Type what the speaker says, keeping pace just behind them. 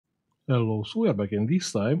Hello, so we are back, and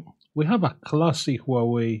this time we have a classic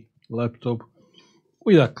Huawei laptop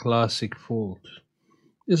with a classic fault.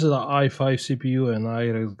 This is an i5 CPU and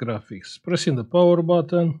iRes graphics. Pressing the power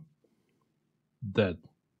button, dead.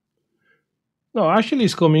 No, actually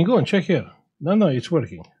it's coming on, check here. No, it's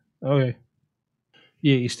working. Okay.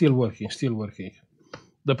 Yeah, it's still working.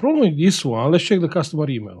 The problem with this one, let's check the customer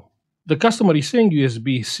email. The customer is saying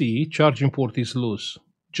USB-C charging port is loose.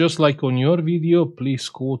 Just like on your video, please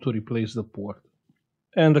go to replace the port.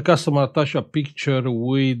 And the customer attached a picture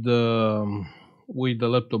with the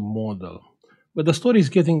laptop model. But the story is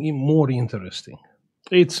getting more interesting.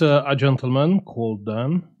 It's a gentleman called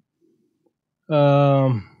Dan.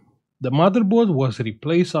 The motherboard was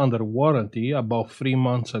replaced under warranty about 3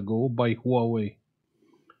 months ago by Huawei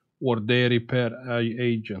or their repair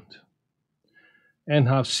agent, and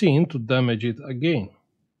have seen to damage it again.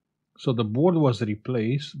 So the board was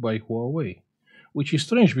replaced by Huawei, which is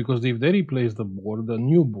strange because if they replace the board, the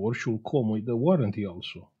new board should come with the warranty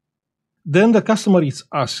also. Then the customer is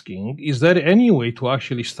asking, is there any way to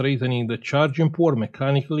actually straightening the charging port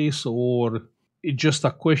mechanically, or it's just a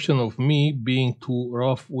question of me being too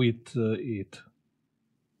rough with it?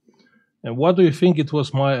 And what do you think it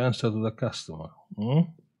was my answer to the customer?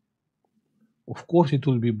 Of course it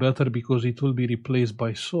will be better because it will be replaced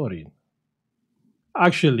by Sorin.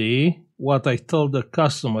 Actually, what I told the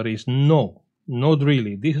customer is no, not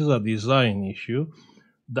really. This is a design issue.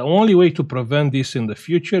 The only way to prevent this in the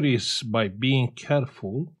future is by being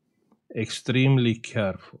careful, extremely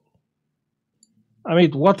careful. I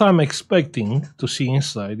mean, what I'm expecting to see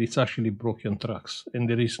inside is actually broken tracks, and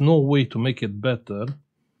there is no way to make it better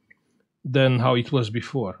than how it was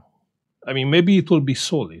before. I mean, maybe it will be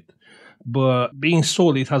solid, but being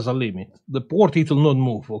solid has a limit. The port, it will not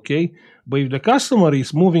move, okay? But if the customer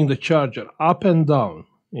is moving the charger up and down,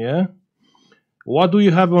 yeah, what do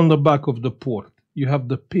you have on the back of the port? You have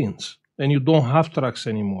the pins, and you don't have tracks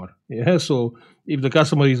anymore. Yeah, so if the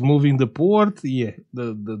customer is moving the port, yeah,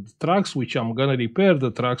 the tracks, which I'm gonna repair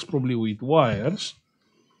the tracks probably with wires,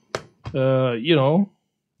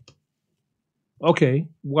 okay,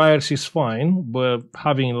 wires is fine, but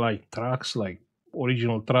having like tracks, like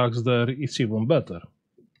original tracks there, it's even better.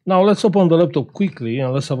 Now let's open the laptop quickly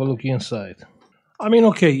and let's have a look inside. I mean,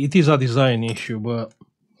 okay, it is a design issue, but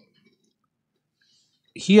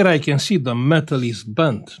here I can see the metal is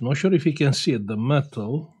bent. Not sure if you can see it, the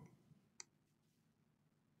metal.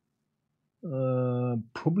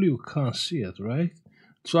 Probably you can't see it, right?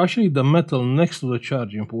 So actually the metal next to the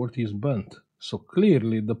charging port is bent. So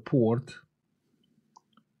clearly the port,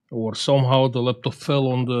 or somehow the laptop fell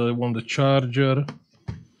on the charger.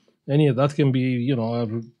 And yeah, that can be,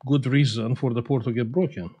 a good reason for the port to get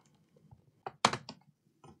broken.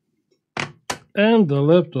 And the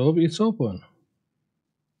laptop, it's open.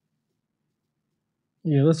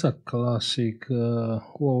 Yeah, that's a classic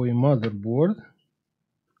Huawei motherboard.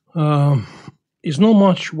 It's not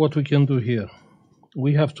much what we can do here.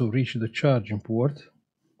 We have to reach the charging port,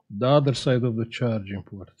 the other side of the charging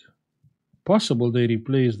port. Possible they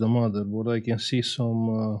replaced the motherboard. I can see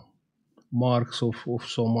some marks of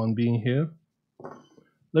someone being here.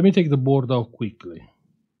 Let me take the board out quickly.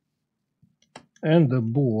 And the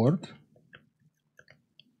board,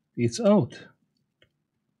 it's out.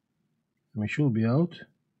 It should be out.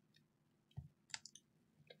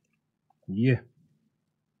 Yeah.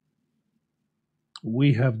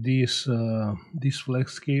 We have this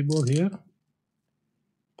flex cable here.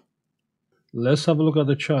 Let's have a look at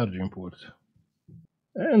the charging port.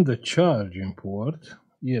 And the charging port,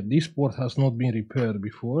 yeah, this port has not been repaired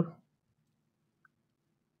before.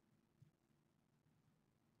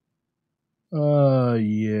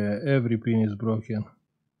 Yeah, every pin is broken.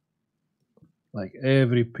 Like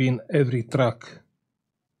every pin, every track.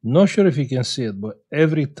 Not sure if you can see it, but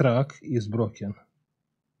every track is broken.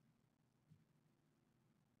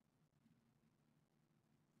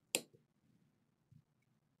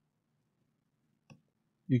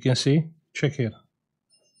 You can see? Check here.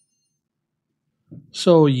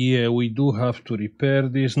 So yeah, we do have to repair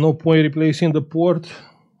this. No point replacing the port.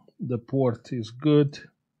 The port is good.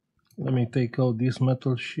 Let me take out this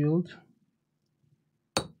metal shield.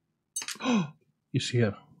 It's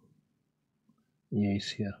here. Yeah,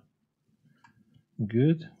 it's here.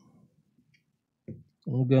 Good.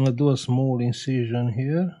 I'm gonna do a small incision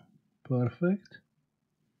here. Perfect.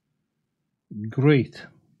 Great.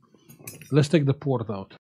 Let's take the port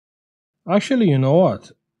out. Actually, you know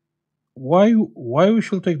what? Why we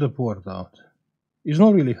should take the port out? It's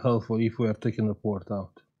not really helpful if we are taking the port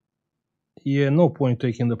out. Yeah, no point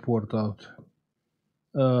taking the port out.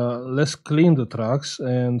 Let's clean the tracks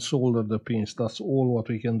and solder the pins. That's all what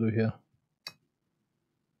we can do here.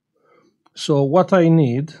 So what I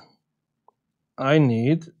need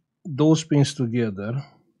those pins together,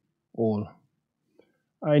 all.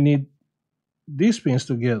 I need these pins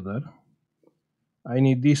together. I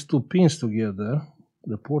need these two pins together.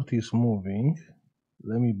 The port is moving.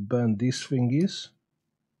 Let me bend these thingies.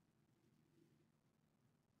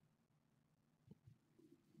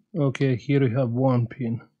 Okay, here we have one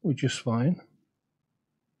pin, which is fine.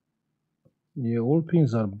 Yeah, all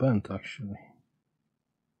pins are bent actually.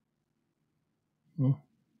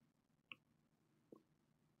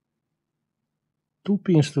 Two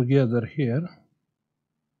pins together here.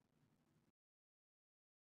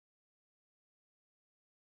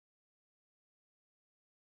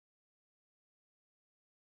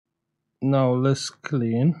 Now let's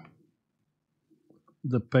clean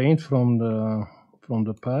the paint from the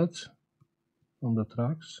pads, from the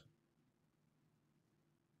tracks.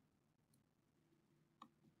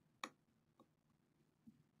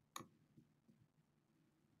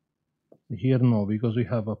 Here no, because we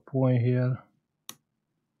have a point here.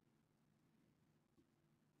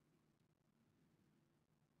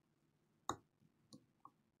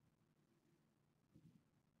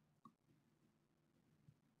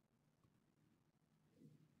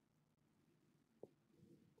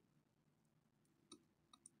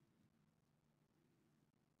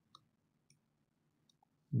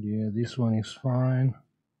 Yeah, this one is fine.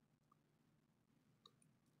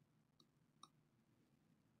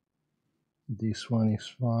 This one is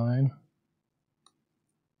fine.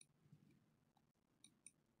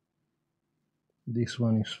 This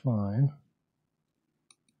one is fine.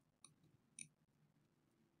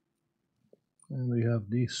 And we have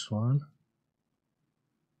this one.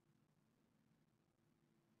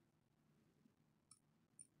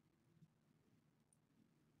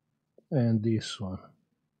 And this one.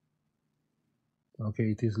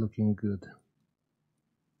 Okay, it is looking good.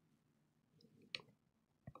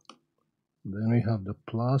 Then we have the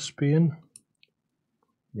plus pin.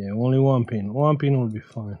 Yeah, only one pin. One pin will be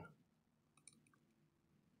fine.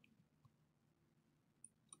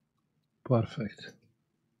 Perfect.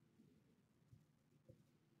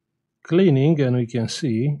 Cleaning, and we can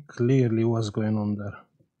see clearly what's going on there.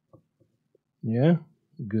 Yeah,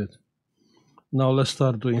 good. Now let's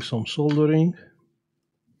start doing some soldering.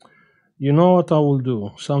 You know what I will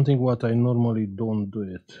do? Something what I normally don't do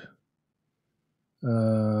it.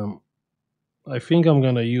 I think I'm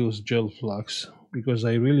gonna use gel flux because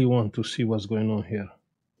I really want to see what's going on here.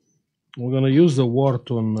 We're gonna use the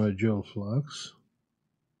Wharton gel flux.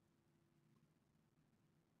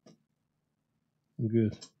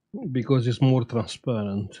 Good, because it's more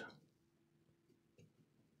transparent.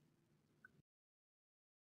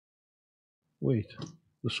 Wait,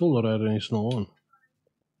 the solder iron is not on.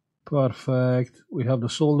 Perfect. We have the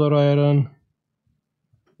solder iron.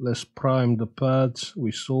 Let's prime the pads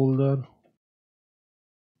with solder.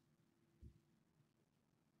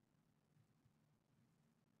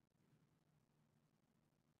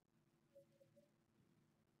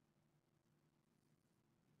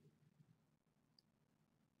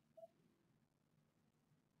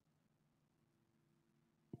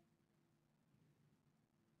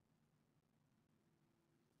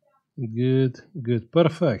 Good, good,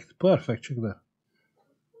 perfect, perfect. Check that.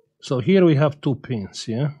 So here we have two pins,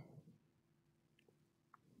 yeah?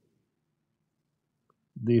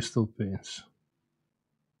 These two pins.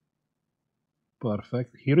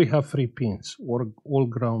 Perfect. Here we have three pins, all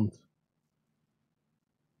ground.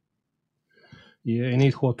 Yeah, I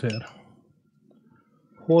need hot air.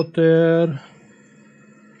 Hot air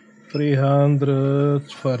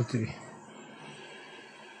 330.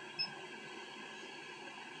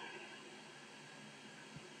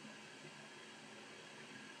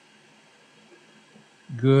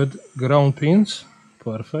 Good. Ground pins.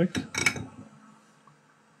 Perfect.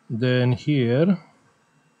 Then here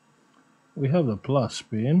we have the plus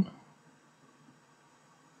pin.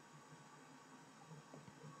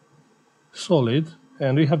 Solid.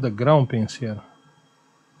 And we have the ground pins here.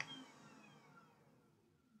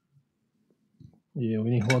 Yeah, we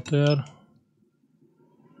need hot air.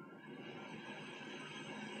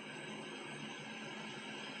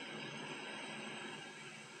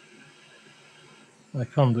 I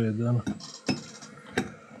can't do it then.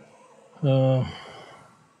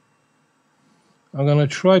 I'm gonna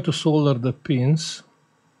try to solder the pins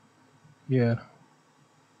here.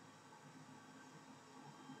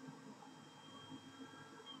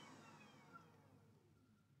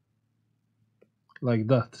 Like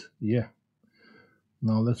that, yeah.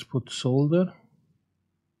 Now let's put solder.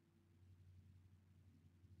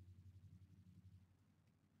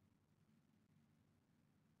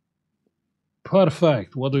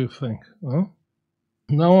 Perfect. What do you think? Huh?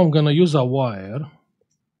 Now I'm gonna use a wire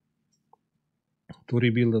to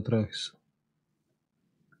rebuild the tracks.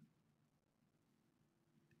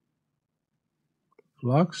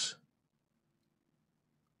 Flux.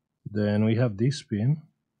 Then we have this pin.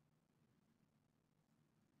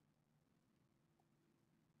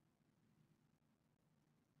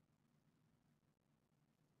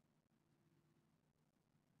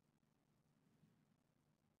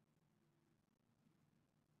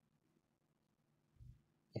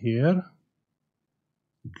 Here.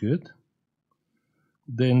 Good.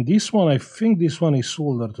 Then this one, I think this one is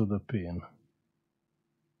soldered to the pin.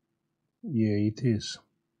 Yeah, it is.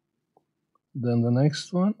 Then the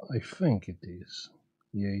next one, I think it is.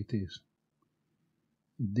 Yeah, it is.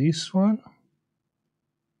 This one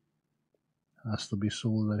has to be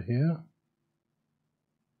soldered here.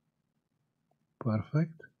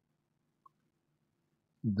 Perfect.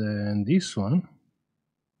 Then this one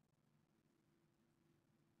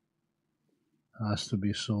has to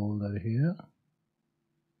be soldered here.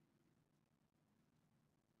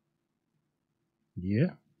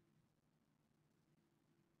 Yeah.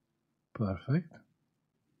 Perfect.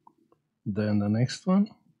 Then the next one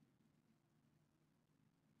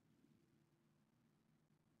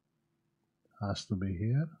has to be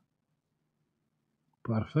here.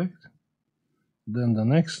 Perfect. Then the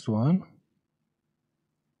next one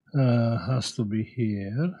has to be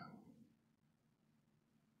here.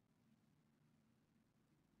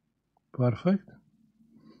 Perfect.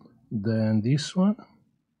 Then this one,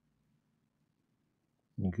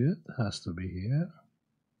 good, has to be here.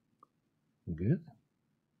 Good.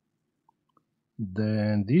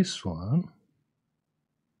 Then this one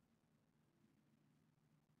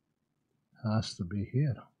has to be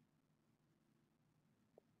here.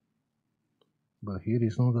 But here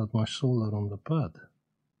is not that much solder on the pad.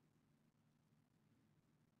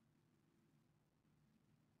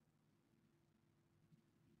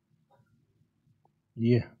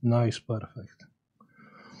 Yeah, now it's perfect.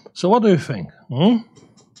 So what do you think?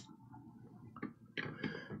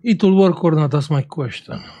 It will work or not, that's my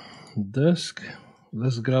question. Desk,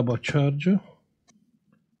 let's grab a charger.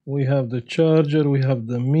 We have the charger, we have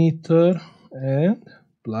the meter, and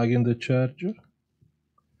plug in the charger.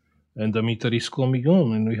 And the meter is coming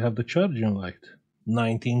on, and we have the charging light,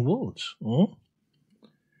 19 volts.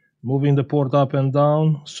 Moving the port up and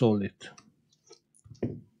down, solid.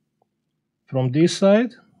 From this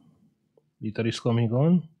side, meter is coming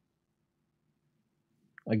on.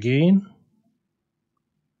 Again,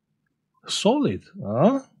 solid.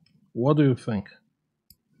 What do you think?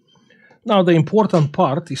 Now the important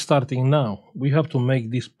part is starting now. We have to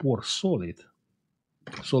make this port solid.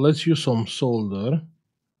 So let's use some solder.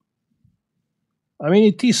 I mean,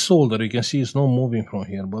 it is solder. You can see it's not moving from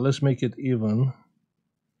here, but let's make it even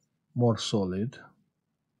more solid.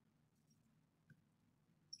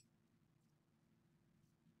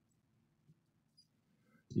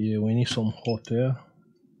 Yeah, we need some hot air.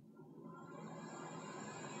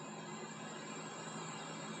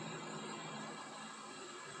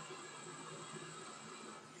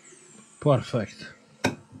 Perfect.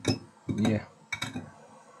 Yeah.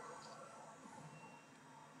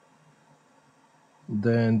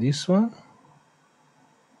 Then this one.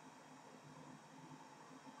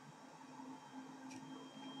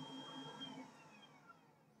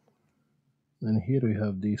 And here we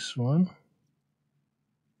have this one.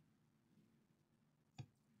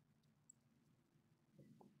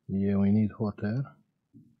 Yeah, we need hot air.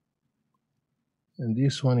 And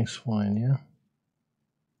this one is fine, yeah?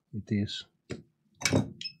 It is.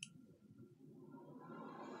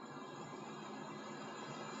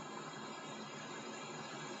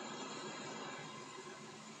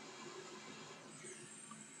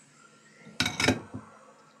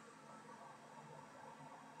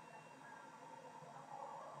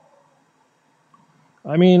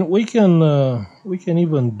 I mean, we can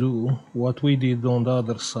even do what we did on the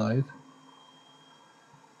other side.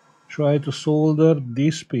 Try to solder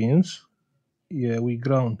these pins. Yeah, we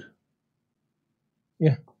ground.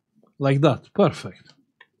 Yeah, like that. Perfect.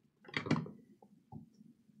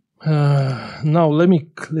 Now let me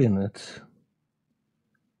clean it.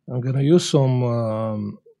 I'm gonna use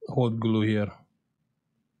some hot glue here.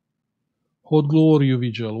 Hot glue or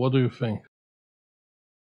UV gel, what do you think?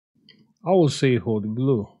 I will say hot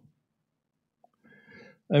glue.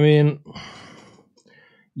 I mean,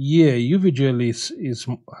 yeah, UV gel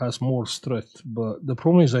has more strength, but the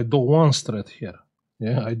problem is I don't want strength here.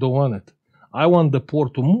 Yeah, I don't want it. I want the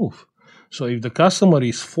port to move. So if the customer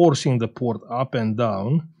is forcing the port up and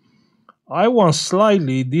down, I want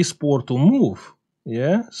slightly this port to move.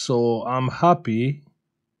 Yeah, so I'm happy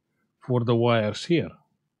for the wires here.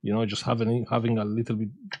 You know, just having a little bit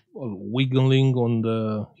wiggling on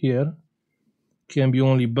the here can be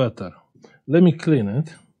only better. Let me clean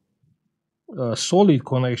it. Solid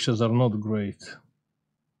connections are not great.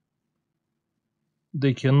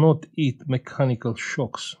 They cannot eat mechanical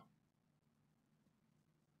shocks.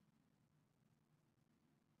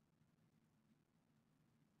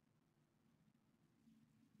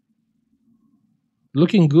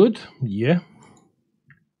 Looking good? Yeah.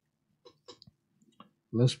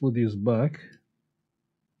 Let's put this back.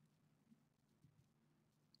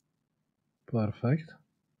 Perfect.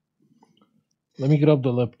 Let me grab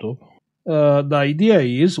the laptop. The idea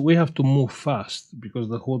is we have to move fast because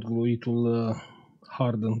the hot glue, it will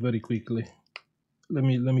harden very quickly. Let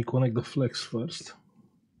me connect the flex first.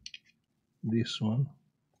 This one.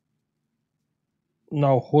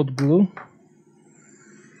 Now hot glue.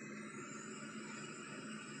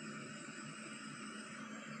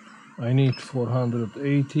 I need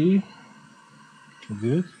 480.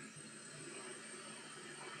 Good.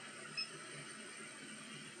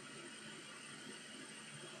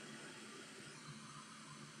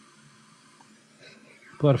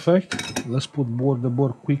 Perfect. Let's put the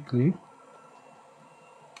board quickly.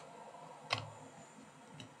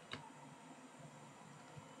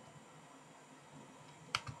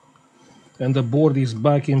 And the board is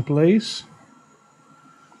back in place.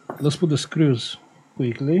 Let's put the screws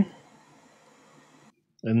quickly.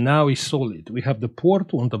 And now it's solid. We have the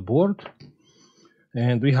port on the board,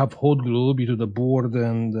 and we have hot glue between the board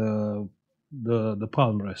and the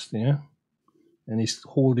palm rest, yeah? And it's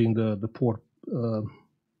holding the port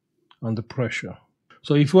under pressure.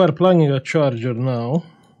 So if we are plugging a charger now,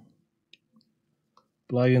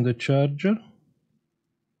 plugging the charger,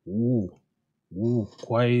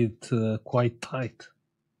 quite tight.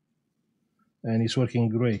 And it's working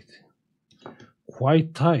great.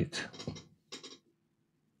 Quite tight.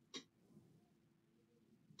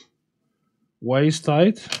 Why is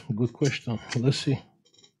tight? Good question. Let's see.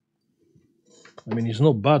 I mean, it's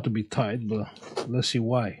not bad to be tight, but let's see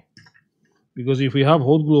why. Because if we have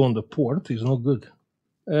hot glue on the port, it's not good.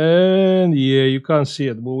 And yeah, you can't see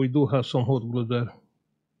it, but we do have some hot glue there.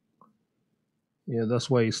 Yeah, that's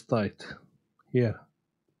why it's tight. Here.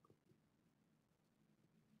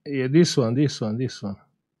 Yeah, this one.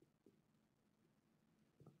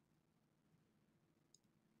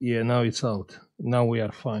 Yeah, now it's out. Now we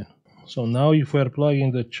are fine. So now if we're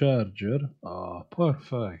plugging the charger,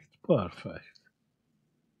 perfect.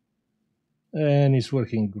 And it's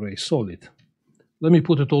working great, solid. Let me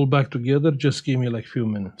put it all back together, just give me like few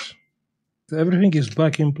minutes. Everything is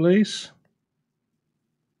back in place.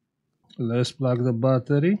 Let's plug the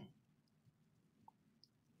battery.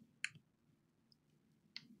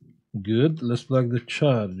 Good, let's plug the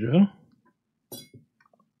charger.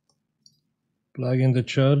 Plug in the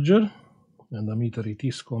charger, and the meter it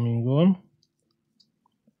is coming on.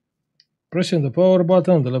 Pressing the power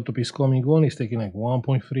button, the laptop is coming on, it's taking like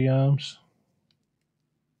 1.3 amps.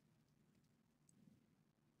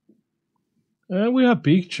 And we have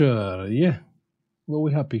picture, yeah. Well,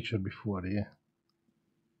 we have picture before, yeah.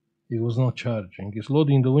 It was not charging. It's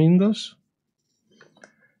loading the Windows.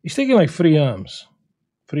 It's taking like 3 amps,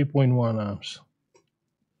 3.1 amps,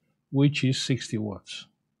 which is 60 watts.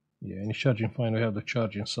 Yeah, and it's charging fine. We have the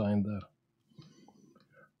charging sign there.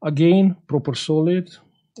 Again, proper solid.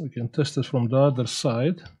 We can test it from the other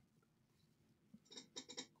side.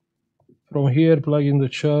 From here, plug in the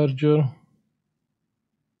charger.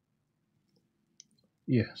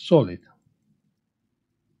 Yeah, solid.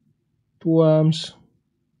 2 amps.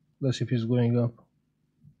 Let's see if it's going up.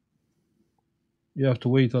 You have to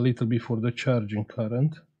wait a little bit for the charging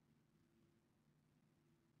current.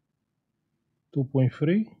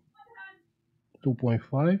 2.3,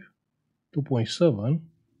 2.5, 2.7,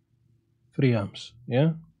 3 amps.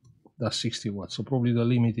 Yeah, that's 60 watts. So probably the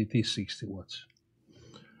limit it is 60 watts.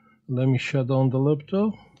 Let me shut down the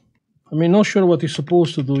laptop. I mean, not sure what it's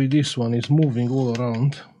supposed to do with this one. It's moving all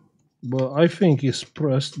around, but I think it's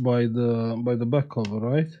pressed by the back cover,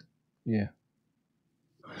 right? Yeah.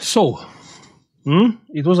 So,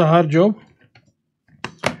 it was a hard job.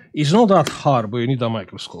 It's not that hard, but you need a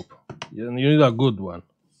microscope. You need a good one.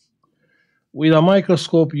 With a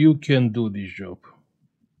microscope, you can do this job.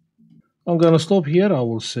 I'm gonna stop here. I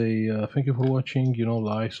will say thank you for watching.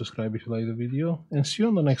 Like, subscribe if you like the video, and see you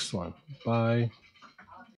on the next one. Bye.